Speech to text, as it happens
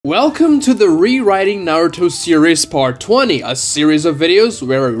Welcome to the Rewriting Naruto series part 20, a series of videos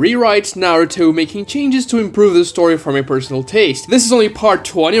where I rewrite Naruto, making changes to improve the story for my personal taste. This is only part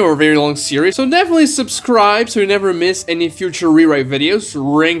 20 of a very long series, so definitely subscribe so you never miss any future rewrite videos,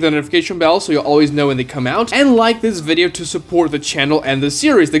 ring the notification bell so you'll always know when they come out, and like this video to support the channel and the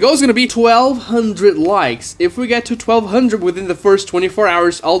series. The goal is going to be 1200 likes. If we get to 1200 within the first 24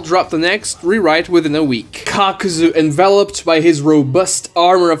 hours, I'll drop the next rewrite within a week. Kakuzu, enveloped by his robust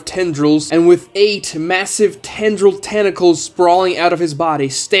armor of tendrils and with 8 massive tendril tentacles sprawling out of his body,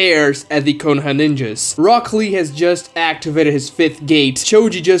 stares at the Konoha ninjas. Rock Lee has just activated his 5th gate.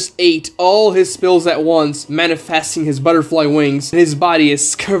 Choji just ate all his spills at once, manifesting his butterfly wings, and his body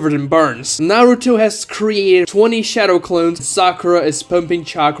is covered in burns. Naruto has created 20 shadow clones. Sakura is pumping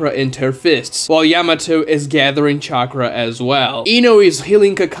chakra into her fists, while Yamato is gathering chakra as well. Ino is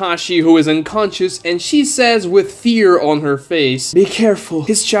healing Kakashi, who is unconscious, and she says with fear on her face, "Be careful,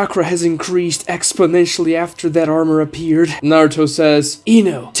 his chakra has increased exponentially after that armor appeared." Naruto says,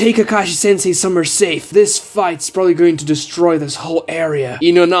 "Ino, take Kakashi-sensei somewhere safe. This fight's probably going to destroy this whole area."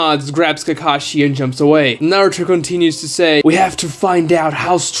 Ino nods, grabs Kakashi, and jumps away. Naruto continues to say, "We have to find out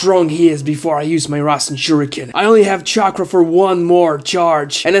how strong he is before I use my Rasenshuriken. I only have chakra for one more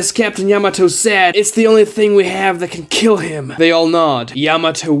charge, and as Captain Yamato said, it's the only thing we have that can kill him." They all nod.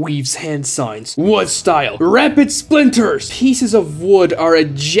 Yamato weaves hand signs. Wood style. Rapid splinters! Pieces of wood are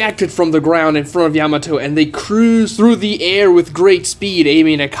ejected from the ground in front of Yamato, and they cruise through the air with great speed,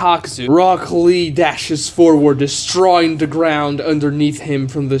 aiming at Kakuzu. Rock Lee dashes forward, destroying the ground underneath him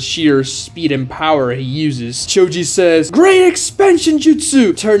from the sheer speed and power he uses. Choji says, "Great expansion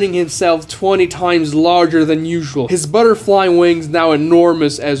jutsu!" turning himself 20 times larger than usual. His butterfly wings now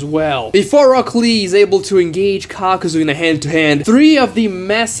enormous as well. Before Rock Lee is able to engage Kakuzu in a hand-to-hand, 3 of the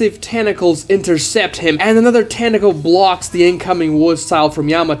massive tentacles intercept him, and another tentacle blocks the incoming wood style from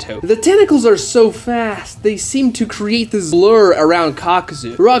Yamato. The tentacles are so fast, they seem to create this blur around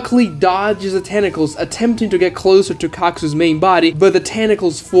Kakuzu. Rock Lee dodges the tentacles, attempting to get closer to Kakuzu's main body, but the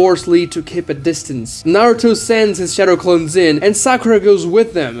tentacles force Lee to keep a distance. Naruto sends his shadow clones in, and Sakura goes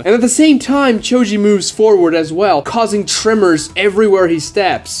with them. And at the same time, Choji moves forward as well, causing tremors everywhere he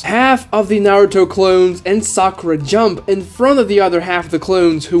steps. Half of the Naruto clones and Sakura jump in front of the other half of the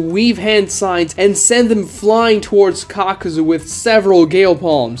clones, who weave hand signs and send them flying towards Kakuzu with several gale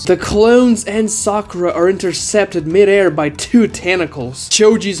palms. The clones and Sakura are intercepted mid-air by 2 tentacles.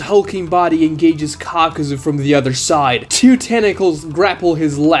 Choji's hulking body engages Kakuzu from the other side. 2 tentacles grapple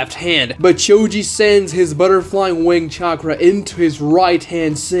his left hand, but Choji sends his butterfly wing chakra into his right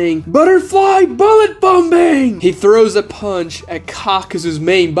hand, saying, "Butterfly bullet bombing!" He throws a punch at Kakuzu's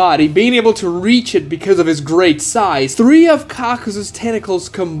main body, being able to reach it because of his great size. 3 of Kakuzu's tentacles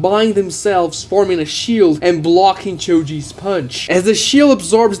combine themselves, forming a shield and blocking Choji's punch. As the shield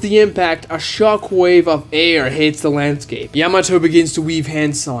absorbs the impact, a shockwave of air hits the landscape. Yamato begins to weave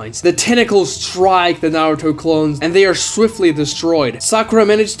hand signs. The tentacles strike the Naruto clones, and they are swiftly destroyed. Sakura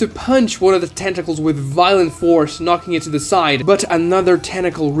manages to punch one of the tentacles with violent force, knocking it to the side, but another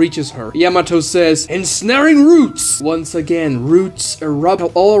tentacle reaches her. Yamato says, "Ensnaring roots!" Once again, roots erupt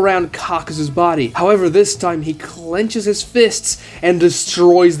all around Kakuzu's body. However, this time he clenches his fists and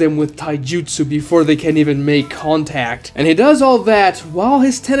destroys them with taijutsu before they can even make contact. And he does all that while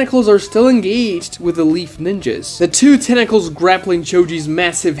his tentacles are still engaged with the leaf ninjas. The 2 tentacles grappling Choji's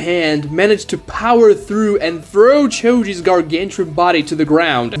massive hand manage to power through and throw Choji's gargantuan body to the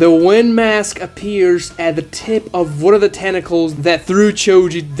ground. The wind mask appears at the tip of one of the tentacles that threw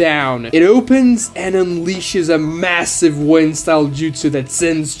Choji down. It opens and unleashes a massive wind-style jutsu that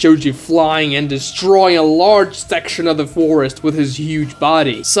sends Choji flying and destroying a large section of the forest with his huge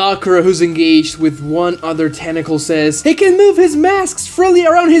body. Sakura, who's engaged with one other tentacle, says, "He can move his masks freely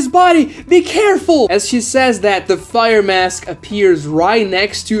around his body! Be careful!" As she says that, the fire mask appears right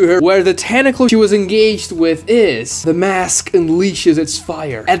next to her where the tentacle she was engaged with is. The mask unleashes its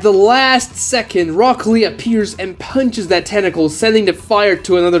fire. At the last second, Rock Lee appears and punches that tentacle, sending the fire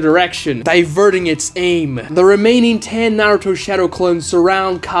to another direction, diverting its aim. The remaining 10 Naruto shadow clones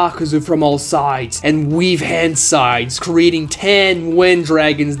surround Kakuzu from all sides and weave hand signs, creating 10 wind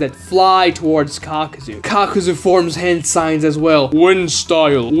dragons that fly towards Kakuzu. Kakuzu forms hand signs as well. Wind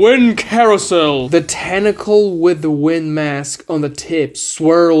style, wind carousel. The tentacle with the wind mask on the tip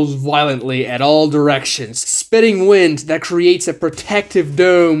swirls violently at all directions, spitting wind that creates a protective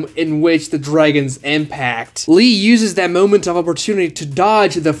dome in which the dragons impact. Lee uses that moment of opportunity to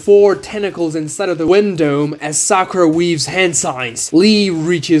dodge the 4 tentacles inside of the wind dome as Sakura weaves hand signs. Lee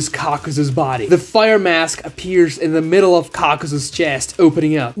reaches Kakuzu's body. The fire mask appears in the middle of Kakuzu's chest,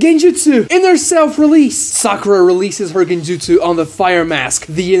 opening up. Genjutsu! Inner self-release! Sakura releases her genjutsu on the fire mask,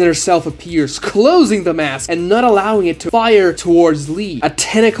 the inner self appears, closing the mask and not allowing it to fire towards Lee. A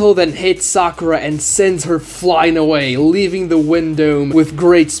tentacle then hits Sakura and sends her flying away, leaving the wind dome with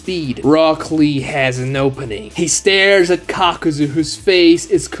great speed. Rock Lee has an opening. He stares at Kakuzu, whose face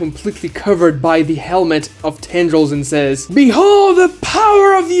is completely covered by the helmet of tendrils, and says, "Behold the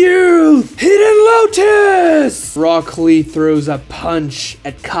power of youth! Hidden Lotus!" Rock Lee throws a punch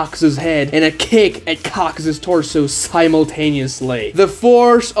at Kakuzu's head and a kick at Kakuzu's torso simultaneously. The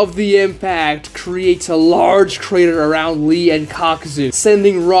force of the impact creates a large crater around Lee and Kakuzu,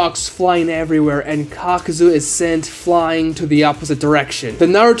 sending rocks flying everywhere, and Kakuzu is sent flying to the opposite direction. The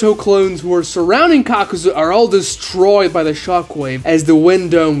Naruto clones who are surrounding Kakuzu are all destroyed by the shockwave as the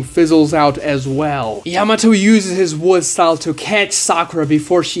wind dome fizzles out as well. Yamato uses his wood style to catch Sakura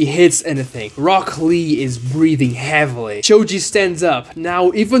before she hits anything. Rock Lee is breathing heavily. Choji stands up,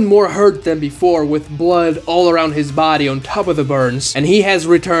 now even more hurt than before, with blood all around his body on top of the burns, and he has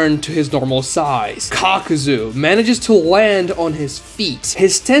returned to his normal size. Kakuzu manages to land on his feet.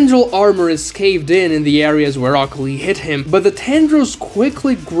 His tendril armor is caved in the areas where Rock Lee hit him, but the tendrils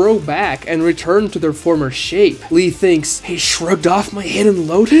quickly grow back and return to their former shape. Lee thinks, "He shrugged off my hidden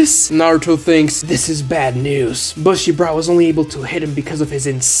lotus?" Naruto thinks, "This is bad news. Bushibraw was only able to hit him because of his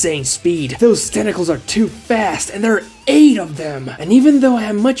insane speed. Those tentacles are too fast, and there are 8 of them. And even though I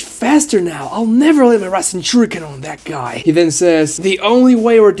am much faster now, I'll never let my Rasenshuriken on that guy." He then says, "The only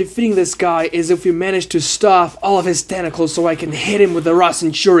way we're defeating this guy is if we manage to stop all of his tentacles so I can hit him with the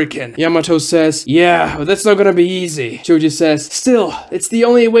Rasenshuriken." Yamato says, "Yeah, but that's not gonna be easy." Choji says, "Still, it's the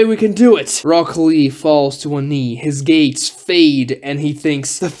only way we can do it." Rock Lee falls to a knee, his gates fade, and he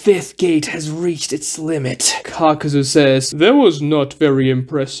thinks, "The 5th gate has reached its limit." Kakuzu says, "That was not very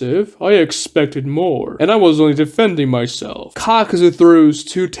impressive. I expected more, and I was only defending myself." Kakuzu throws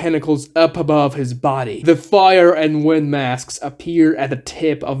 2 tentacles up above his body. The fire and wind masks appear at the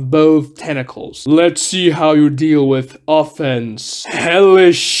tip of both tentacles. "Let's see how you deal with offense.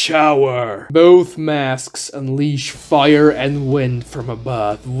 Hellish Shower." Both masks unleash fire and wind from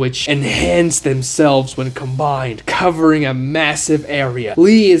above, which enhance themselves when combined, covering a massive area.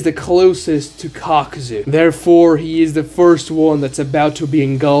 Lee is the closest to Kakuzu, therefore he is the first one that's about to be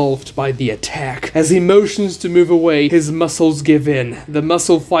engulfed by the attack. As he motions to move away, his muscles give in, the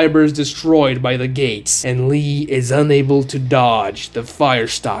muscle fibers destroyed by the gates, and Lee is unable to dodge the fire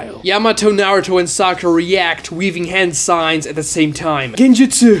style. Yamato, Naruto, and Sakura react, weaving hand signs at the same time.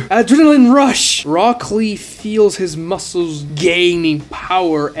 Genjutsu! Adrenaline rush! Rock Lee feels his muscles gaining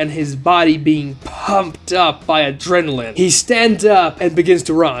power and his body being pumped up by adrenaline. He stands up and begins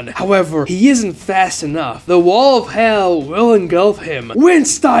to run. However, he isn't fast enough. The wall of hell will engulf him. Wind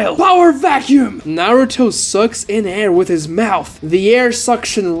style! Power vacuum! Naruto sucks in air with his mouth. The air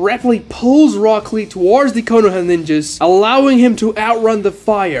suction rapidly pulls Rock Lee towards the Konoha ninjas, allowing him to outrun the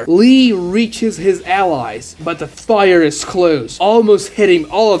fire. Lee reaches his allies, but the fire is close, almost hitting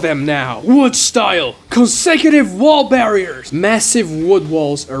all of them now. Wood style! Consecutive wall barriers! Massive wood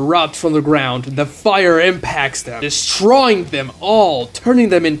walls erupt from the ground. The fire impacts them, destroying them all, turning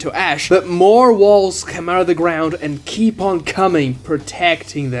them into ash. But more walls come out of the ground and keep on coming,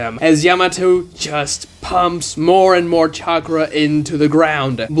 protecting them, as Yamato just pumps more and more chakra into the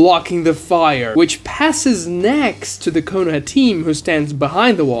ground, blocking the fire, which passes next to the Konoha team who stands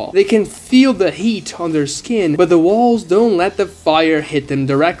behind the wall. They can feel the heat on their skin, but the walls don't let the fire hit them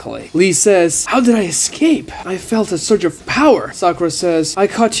directly. Lee says, "How did I escape? I felt a surge of power." Sakura says, "I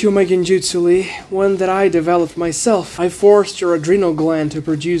caught you, my genjutsu, Lee, one that I developed myself. I forced your adrenal gland to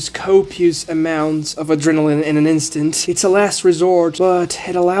produce copious amounts of adrenaline in an instant. It's a last resort, but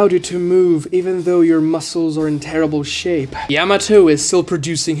it allowed you to move even though your muscles are in terrible shape." Yamato is still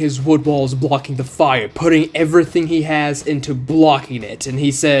producing his wood walls blocking the fire, putting everything he has into blocking it, and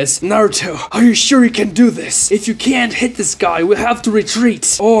he says, "Naruto, are you sure you can do this? If you can't hit this guy, we'll have to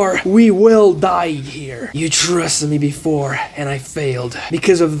retreat, or we will die here. You trusted me before, and I failed.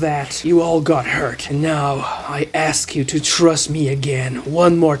 Because of that, you all got hurt, and now I ask you to trust me again,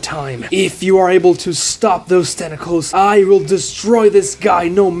 one more time. If you are able to stop those tentacles, I will destroy this guy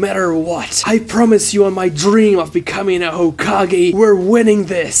no matter what. I promise you on my dream of becoming a Hokage, we're winning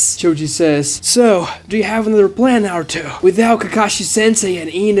this." Choji says, "So, do you have another plan, Naruto? Without Kakashi-sensei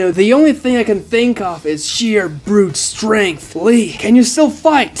and Ino, the only thing I can think of is sheer brute strength. Lee, can you still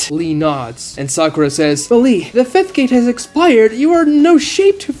fight?" Lee nods, and Sakura says, "But Lee, the 5th gate has expired, you are in no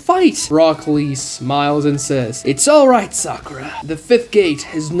shape to fight." Rock Lee smiles and says, "It's alright, Sakura. The 5th gate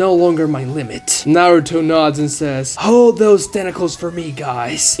is no longer my limit." Naruto nods and says, "Hold those tentacles for me,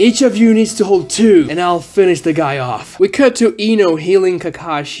 guys. Each of you needs to hold 2. and I'll finish the guy off. We cut to Ino healing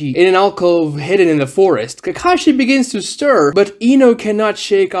Kakashi in an alcove hidden in the forest. Kakashi begins to stir, but Ino cannot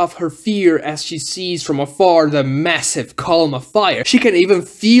shake off her fear as she sees from afar the massive column of fire. She can even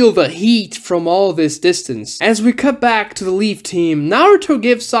feel the heat from all this distance. As we cut back to the Leaf team, Naruto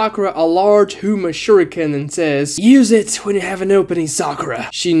gives Sakura a large Huma Shuriken and says, "Use it when you have an opening, Sakura."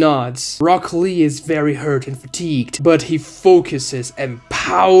 She nods. Rock Lee is very hurt and fatigued, but he focuses and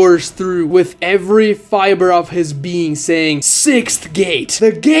powers through with every fiber of his being saying, "Sixth gate,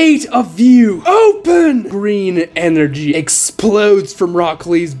 the gate of view, open!" Green energy explodes from Rock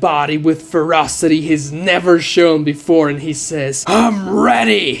Lee's body with ferocity he's never shown before, and he says, "I'm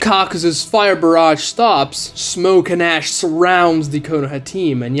ready!" Kakuzu's fire barrage stops, smoke and ash surrounds the Konoha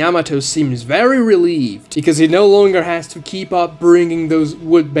team, and Yamato seems very relieved because he no longer has to keep up bringing those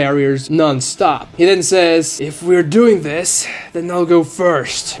wood barriers non-stop. He then says, "If we're doing this, then I'll go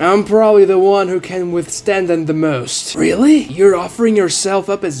first. I'm probably the one who can withstand them the most." "Really? You're offering yourself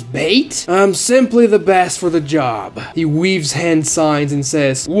up as bait?" "I'm simply the best for the job." He weaves hand signs and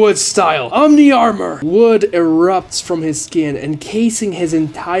says, "Wood style, Omni Armor." Wood erupts from his skin, encasing his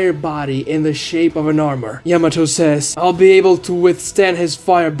entire body in the shape of an armor. Yamato says, "I'll be able to withstand his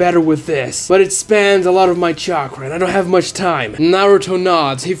fire better with this, but it spans a lot of my chakra and I don't have much time." Naruto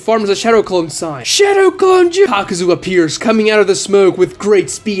nods. He forms a Shadow Clone sign. "Shadow Clone Ju!" Kakuzu appears, coming out of the smoke with great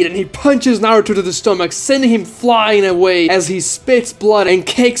speed, and he punches Naruto to the stomach, sending him flying away as he spits blood and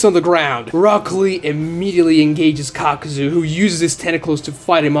kicks on the ground. Rock Lee immediately engages Kakuzu, who uses his tentacles to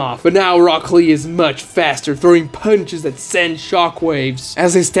fight him off, but now Rock Lee is much faster, throwing punches that send shockwaves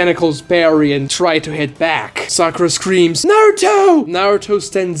as his tentacles parry and try to hit back. Sakura screams, "Naruto!" Naruto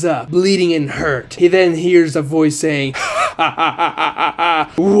stands up, bleeding and hurt. He then hears a voice saying, "Ha ha ha ha ha,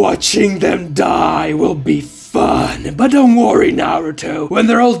 watching them die will be fun, but don't worry, Naruto. When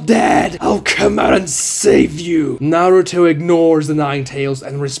they're all dead, I'll come out and save you." Naruto ignores the Nine Tails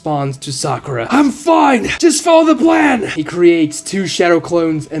and responds to Sakura, "I'm fine, just follow the plan." He creates two shadow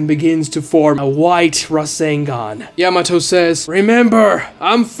clones and begins to form a white Rasengan. Yamato says, "Remember,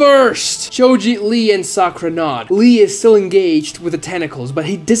 I'm first." Choji, Lee, and Sakura nod. Lee is still engaged with the tentacles, but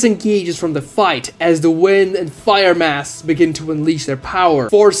he disengages from the fight as the wind and fire masks begin to unleash their power,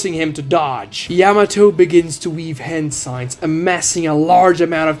 forcing him to dodge. Yamato begins to weave hand signs, amassing a large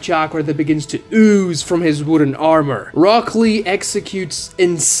amount of chakra that begins to ooze from his wooden armor. Rock Lee executes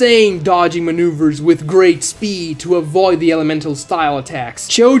insane dodging maneuvers with great speed to avoid the elemental style attacks.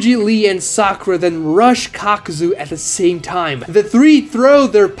 Choji, Lee, and Sakura then rush Kakuzu at the same time. The three throw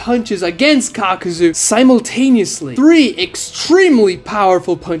their punches against Kakuzu simultaneously. Three extremely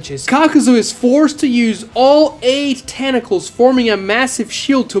powerful punches. Kakuzu is forced to use all 8 tentacles, forming a massive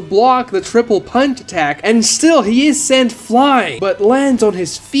shield to block the triple punch attack, and still he is sent flying, but lands on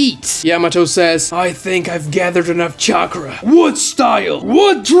his feet. Yamato says, "I think I've gathered enough chakra. Wood style!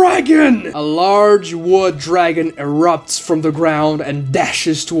 Wood dragon!" A large wood dragon erupts from the ground and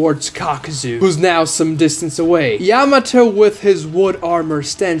dashes towards Kakuzu, who's now some distance away. Yamato with his wood armor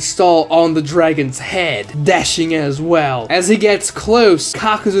stands tall on the dragon's head, dashing as well. As he gets close,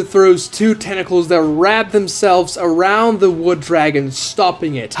 Kakuzu throws 2 tentacles that wrap themselves around the wood dragon,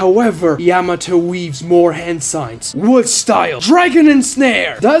 stopping it. However, Yamato weaves more hand signs. Wood style, dragon and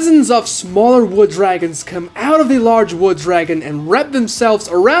snare. Dozens of smaller wood dragons come out of the large wood dragon and wrap themselves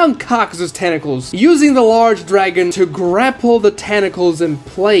around Kakuzu's tentacles, using the large dragon to grapple the tentacles in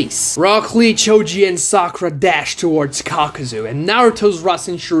place. Rock Lee, Choji, and Sakura dash towards Kakuzu, and Naruto's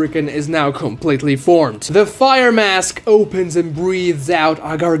Rasenshuriken is now completely formed. The fire mask opens and breathes out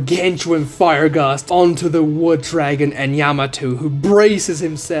a gargantuan fire gust onto the wood dragon and Yamato, who braces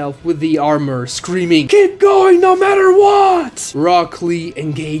himself with the armor, screaming, "Keep going no matter what!" Rock Lee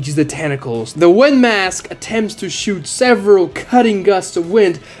engages the tentacles. The wind mask attempts to shoot several cutting gusts of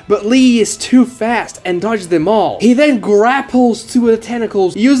wind, but Lee is too fast and dodges them all. He then grapples 2 of the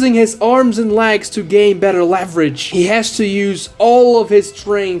tentacles, using his arms and legs to gain better leverage. He has to use all of his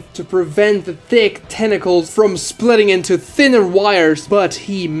strength to prevent the thick tentacles from splitting into thinner wires, but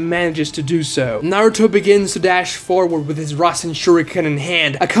he manages to do so. Naruto begins to dash forward with his Rasenshuriken in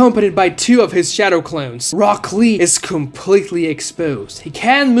hand, accompanied by 2 of his shadow clones. Rock Lee is completely exposed. He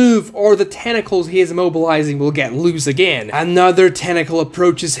can't move or the tentacles he is immobilizing will get loose again. Another tentacle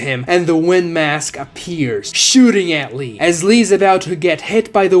approaches him and the wind mask appears, shooting at Lee. As Lee's about to get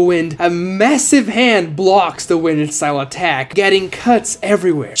hit by the wind, a massive hand blocks the wind style attack, getting cuts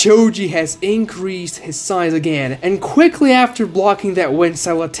everywhere. Choji has increased his size again, and quickly after blocking that wind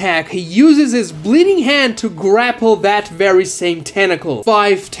style attack, he uses his bleeding hand to grapple that very same tentacle.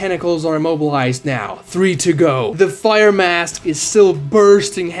 5 tentacles are immobilized now. 3 to go. The fire mask is still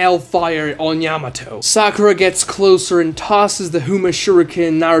bursting hellfire on Yamato. Sakura gets closer and tosses the Huma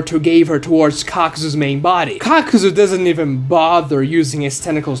Shuriken Naruto gave her towards Kakuzu's main body. Kakuzu doesn't even bother using his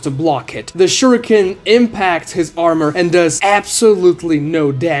tentacles to block it. The Shuriken impacts his armor and does absolutely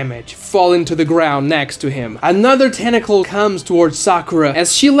no damage, falling to the ground next to him. Another tentacle comes towards Sakura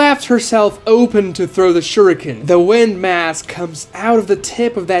as she left herself open to throw the Shuriken. The wind mask comes out of the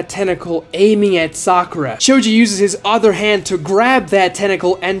tip of that tentacle, aiming at Sakura. Choji uses his other hand to grab that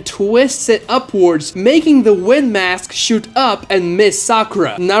tentacle and twists it upwards, making the wind mask shoot up and miss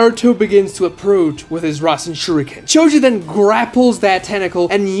Sakura. Naruto begins to approach with his Rasenshuriken. Choji then grapples that tentacle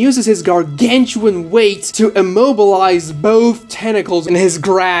and uses his gargantuan weight to immobilize both tentacles in his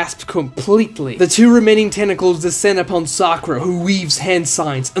grasp completely. The two remaining tentacles descend upon Sakura, who weaves hand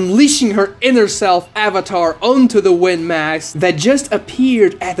signs, unleashing her inner self avatar onto the wind mask that just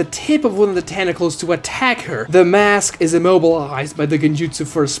appeared at the tip of one of the tentacles to attack her. The mask is immobilized by the genjutsu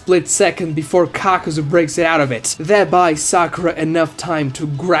for a split second before Kakuzu breaks it out of it. That buys Sakura enough time to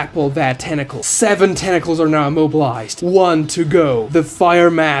grapple that tentacle. 7 tentacles are now immobilized. 1 to go. The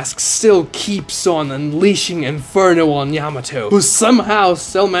fire mask still keeps on unleashing inferno on Yamato, who somehow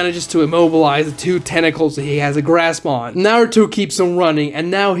still manages to immobilize the 2 tentacles that he has a grasp on. Naruto keeps on running, and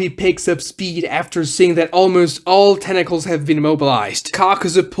now he picks up speed after seeing that almost all tentacles have been immobilized.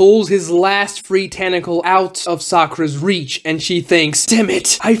 Kakuzu pulls his last free tentacle out of Sakura's reach, and she thinks, "Damn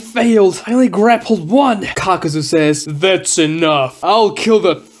it, I failed. I only grappled 1. Kakuzu says, "That's enough. I'll kill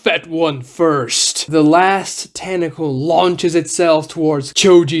the fat one first." The last tentacle launches itself towards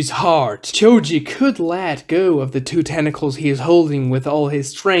Choji's heart. Choji could let go of the 2 tentacles he is holding with all his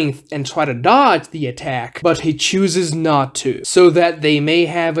strength and try to dodge the attack, but he chooses not to, so that they may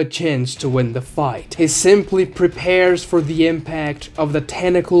have a chance to win the fight. He simply prepares for the impact of the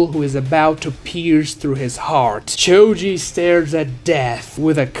tentacle who is about to pierce through his heart. Choji stares at death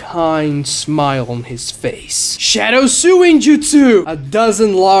with a kind smile on his face. Shadow Suing Jutsu! A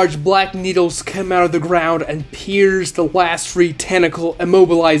dozen large black needles come out of the ground and pierce the last free tentacle,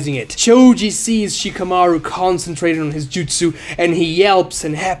 immobilizing it. Choji sees Shikamaru concentrating on his jutsu, and he yelps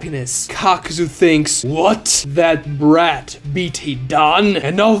in happiness. Kakuzu thinks, "What? That brat beat Hidan?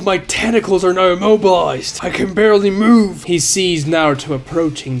 And all of my tentacles are now immobilized. I can barely move." He sees Naruto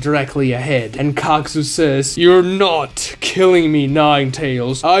approaching directly ahead, and Kakuzu says, "You're not killing me,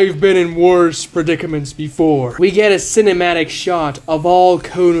 Ninetales. I've been in worse predicaments before." We get a cinematic shot of all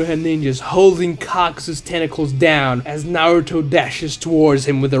Konoha ninjas holding Kakuzu's tentacles down as Naruto dashes towards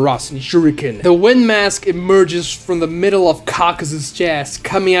him with the Rasenshuriken. The wind mask emerges from the middle of Kakuzu's chest,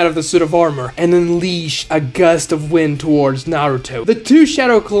 coming out of the suit of armor, and unleash a gust of wind towards Naruto. The 2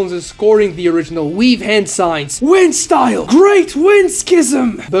 shadow clones escorting the original weave hand signs. "Wind style! Great wind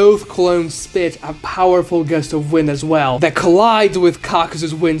schism!" Both clones spit a powerful gust of wind as well that collides with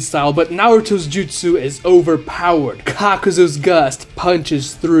Kakuzu's wind style, but Naruto's jutsu is overpowered. Kakuzu's gust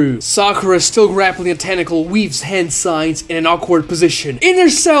punches through. Sakura, still grappling a tentacle, weaves hand signs in an awkward position. Inner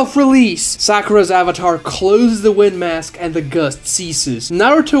self release! Sakura's avatar closes the wind mask and the gust ceases.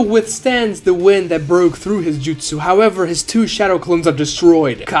 Naruto withstands the wind that broke through his jutsu, however his 2 shadow clones are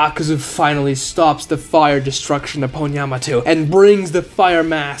destroyed. Kakuzu finally stops the fire destruction upon Yamato and brings the fire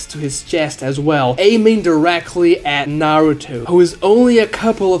mask to his chest as well, aiming directly at Naruto, who is only a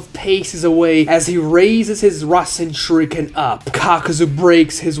couple of paces away as he raises his Rasenshuriken up. Kakuzu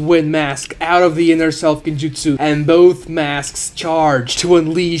breaks his wind mask out of the inner self genjutsu, and both masks charge to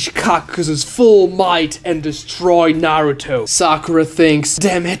unleash Kakuzu's full might and destroy Naruto. Sakura thinks,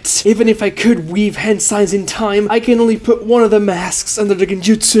 "Damn it, even if I could weave hand signs in time, I can only put one of the masks under the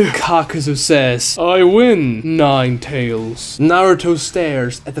genjutsu." Kakuzu says, "I win, Ninetales." Naruto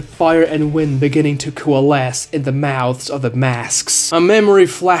stares at the fire and wind beginning to coalesce in the mouths of the masks. A memory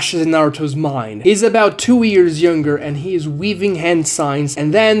flashes in Naruto's mind. He's about 2 years younger, and he is weaving hand signs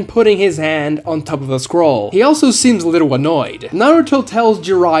and then putting his hand on top of the scroll. He also seems a little annoyed. Naruto tells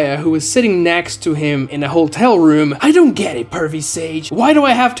Jiraiya, who is sitting next to him in a hotel room, "I don't get it, pervy sage. Why do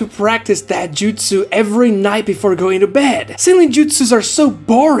I have to practice that jutsu every night before going to bed? Sealing jutsus are so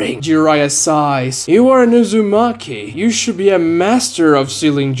boring." Jiraiya sighs. "You are an Uzumaki. You should be a master of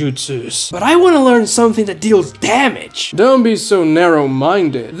sealing jutsus. But I want to learn something that deals damage." "Don't be so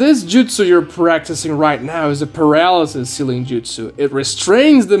narrow-minded. This jutsu you're practicing right now is a paralysis sealing jutsu. Kakuzu. It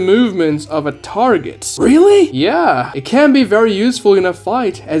restrains the movements of a target. Really? Yeah, it can be very useful in a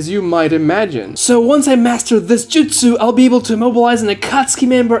fight, as you might imagine. So once I master this jutsu, I'll be able to mobilize an Akatsuki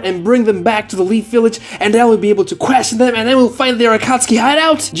member and bring them back to the Leaf Village, and then we'll be able to question them, and then we'll find their Akatsuki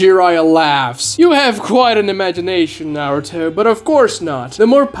hideout? Jiraiya laughs. You have quite an imagination, Naruto, but of course not. The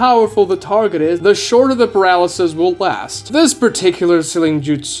more powerful the target is, the shorter the paralysis will last. This particular sealing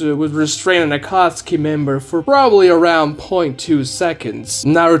jutsu would restrain an Akatsuki member for probably around 0.2 seconds.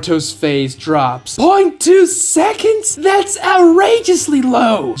 Naruto's face drops. 0.2 seconds? That's outrageously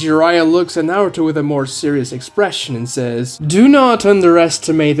low! Jiraiya looks at Naruto with a more serious expression and says, do not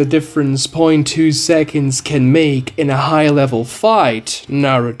underestimate the difference 0.2 seconds can make in a high-level fight,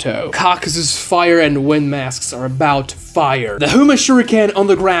 Naruto. Kakuzu's fire and wind masks are about to fire. The Huma Shuriken on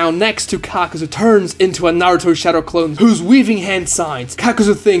the ground next to Kakuzu turns into a Naruto shadow clone who's weaving hand signs.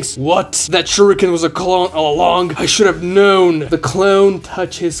 Kakuzu thinks, what? That shuriken was a clone all along? I should have known. The clone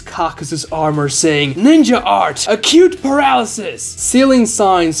touches Kakuzu's armor saying, ninja art, acute paralysis. Sealing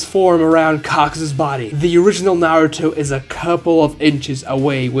signs form around Kakuzu's body. The original Naruto is a couple of inches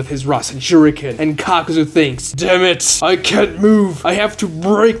away with his Rasenshuriken, and Kakuzu thinks, damn it, I can't move. I have to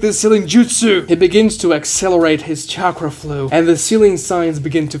break this sealing jutsu. He begins to accelerate his chakra flow, and the sealing signs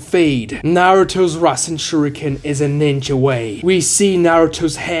begin to fade. Naruto's Rasenshuriken is an inch away. We see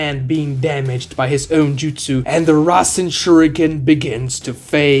Naruto's hand being damaged by his own jutsu, and the Rasenshuriken begins to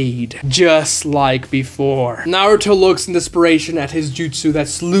fade, just like before. Naruto looks in desperation at his jutsu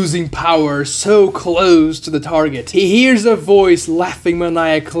that's losing power so close to the target. He hears a voice laughing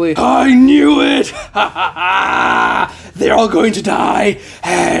maniacally. I knew it! Ha ha ha! They're all going to die,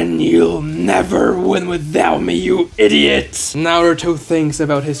 and you'll never win without me, you idiot! Naruto thinks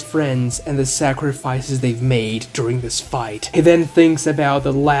about his friends and the sacrifices they've made during this fight. He then thinks about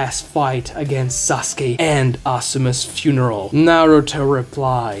the last fight against Sasuke and Asuma's funeral. Naruto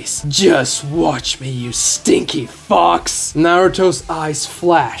replies, just watch me, you stinky fox! Naruto's eyes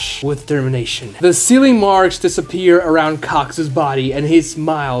flash with determination. The sealing marks disappear around Kakuzu's body, and he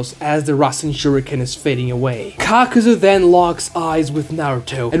smiles as the Rasenshuriken is fading away. Kakuzu then locks eyes with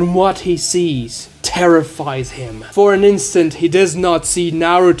Naruto, and what he sees terrifies him. For an instant, he does not see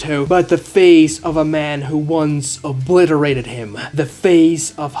Naruto, but the face of a man who once obliterated him. The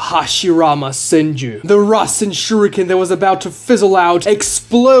face of Hashirama Senju. The Rasenshuriken that was about to fizzle out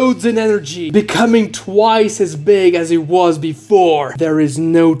explodes in energy, becoming twice as big as it was before. There is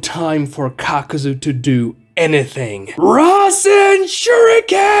no time for Kakuzu to do anything.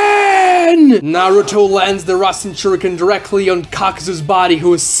 Rasenshuriken! Naruto lands the Rasenshuriken directly on Kakuzu's body,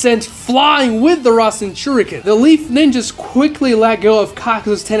 who is sent flying with the Rasenshuriken. The Leaf Ninjas quickly let go of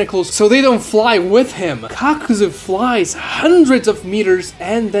Kakuzu's tentacles so they don't fly with him. Kakuzu flies hundreds of meters,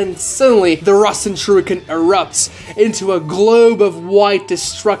 and then suddenly the Rasenshuriken erupts into a globe of white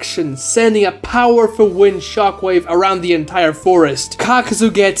destruction, sending a powerful wind shockwave around the entire forest.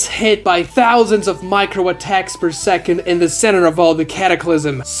 Kakuzu gets hit by thousands of micro attacks per second in the center of all the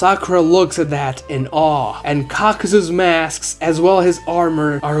cataclysm. Sakura looks at that in awe, and Kakuzu's masks as well as his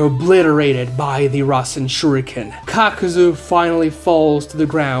armor are obliterated by the Rasenshuriken. Kakuzu finally falls to the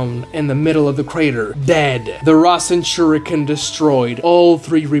ground in the middle of the crater, dead. The Rasenshuriken destroyed all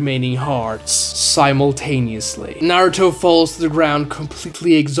three remaining hearts simultaneously. Naruto falls to the ground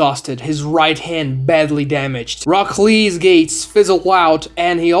completely exhausted, his right hand badly damaged. Rock Lee's gates fizzle out,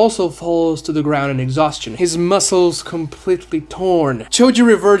 and he also falls to the ground in exhaustion, his muscles completely torn. Choji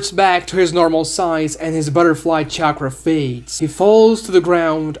reverts back to his normal size, and his butterfly chakra fades. He falls to the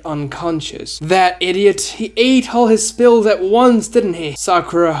ground unconscious. That idiot, he ate all his pills at once, didn't he?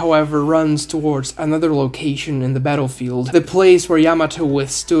 Sakura, however, runs towards another location in the battlefield, the place where Yamato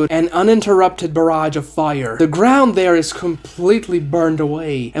withstood an uninterrupted barrage of fire. The ground there is completely burned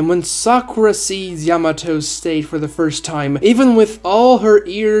away, and when Sakura sees Yamato's state for the first time, even with all her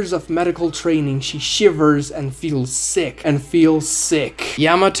years of medical training, she shivers and feels sick.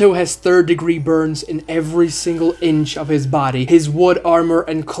 Yamato has third-degree burns in every single inch of his body. His wood armor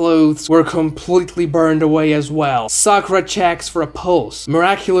and clothes were completely burned away as well. Sakura checks for a pulse.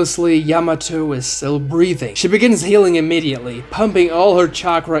 Miraculously, Yamato is still breathing. She begins healing immediately, pumping all her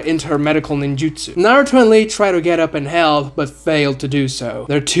chakra into her medical ninjutsu. Naruto and Lee try to get up and help, but fail to do so.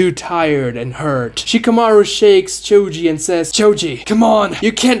 They're too tired and hurt. Shikamaru shakes Choji and says, Choji, come on,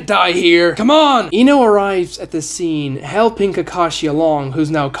 you can't die here. Come on! Ino arrives at the scene, helping Kakashi along,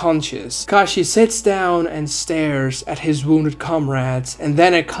 who's now conscious. Kakashi sits down and stares at his wounded comrades, and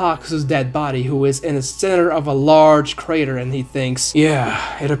then at Kakuzu's dead body, who is in the center of a large crater, and he thinks,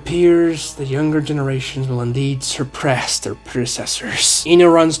 yeah, it appears the younger generations will indeed surpass their predecessors. Ino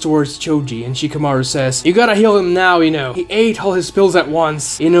runs towards Choji, and Shikamaru says, you gotta heal him now, Ino. He ate all his pills at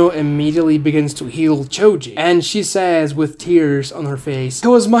once. Ino immediately begins to heal Choji, and she says with tears on her face, it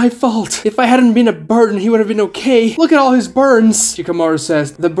was my fault. If I hadn't been a burden, he would have been okay. Look at all his burns. Shikamaru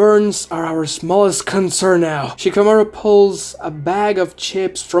says, the burns are our smallest concern now. Shikamaru pulls a bag of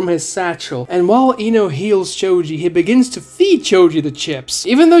chips from his satchel, and while Ino heals Choji, he begins to feed Choji the chips.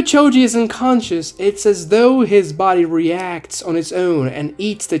 Even though Choji is unconscious, it's as though his body reacts on its own and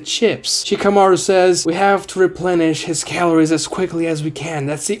eats the chips. Shikamaru says, we have to replenish his calories as quickly as we can.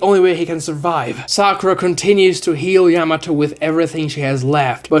 That's the only way he can survive. Sakura continues to heal Yamato with everything she has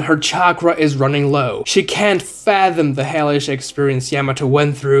left, but her chakra is running low. She can't fathom the hellish experience Yamato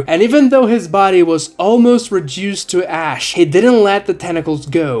went through, and even though his body was almost reduced to ash, he didn't let the tentacles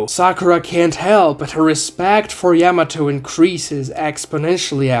go. Sakura can't help, but her respect for Yamato increases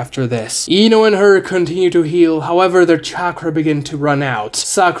exponentially after this. Ino and her continue to heal, however their chakra begin to run out.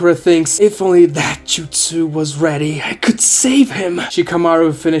 Sakura thinks, if only that jutsu was ready, I could save him.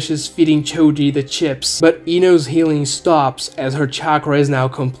 Shikamaru finishes feeding Choji the chips, but Ino's healing stops as her chakra is now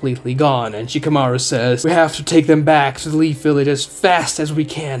completely gone, and Shikamaru says, we have to take them back to the Leaf Village as fast as we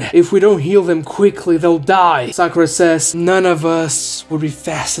can. If we don't heal them quickly, they'll die. Sakura says, none of us would be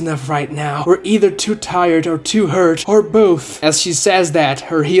fast enough right now. We're either too tired or too hurt, or both. As she says that,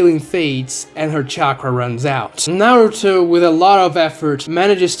 her healing fades and her chakra runs out. Naruto, with a lot of effort,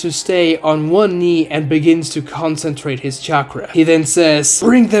 manages to stay on one knee and begins to concentrate his chakra. He then says,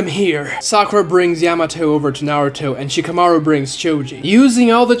 bring them here. Sakura brings Yamato over to Naruto, and Shikamaru brings Choji.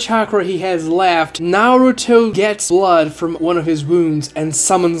 Using all the chakra he has left, Naruto gets blood from one of his wounds and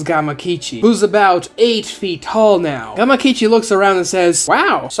summons Gamakichi, who's about 8 feet tall now. Gamakichi looks around and says,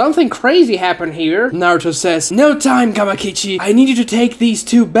 wow, something crazy happened here. Naruto says, no time, Gamakichi. I need you to take these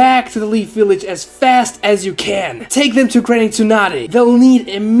two back to the Leaf Village as fast as you can. Take them to Granny Tsunade. They'll need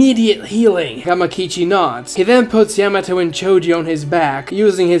immediate healing. Gamakichi nods. He then puts Yamato and Choji on his back,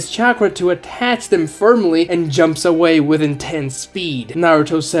 using his chakra to attach them firmly, and jumps away with intense speed.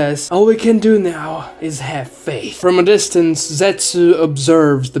 Naruto says, all we can do now is have faith. From a distance, Zetsu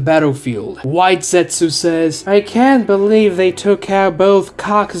observes the battlefield. White Zetsu says, I can't believe they took out both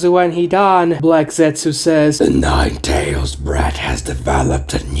Kakuzu and Hidan. Black Zetsu says, the Nine-Tails brat has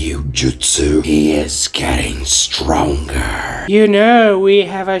developed a new jutsu. He is getting stronger. You know, we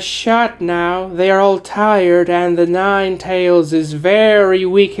have a shot now. They are all tired and the Nine-Tails is very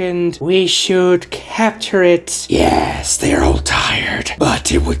weakened. We should capture it. Yes, they're all tired,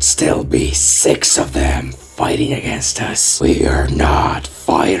 but it would still be 6 of them fighting against us. We are not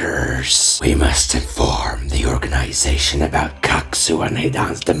fighters. We must inform the organization about Kakuzu and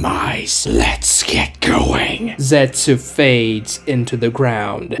Hidan's demise. Let's get going. Zetsu fades into the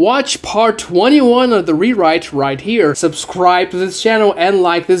ground. Watch part 21 of the rewrite right here. Subscribe to this channel and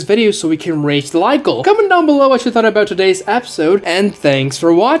like this video so we can reach the like goal. Comment down below what you thought about today's episode, and thanks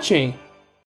for watching.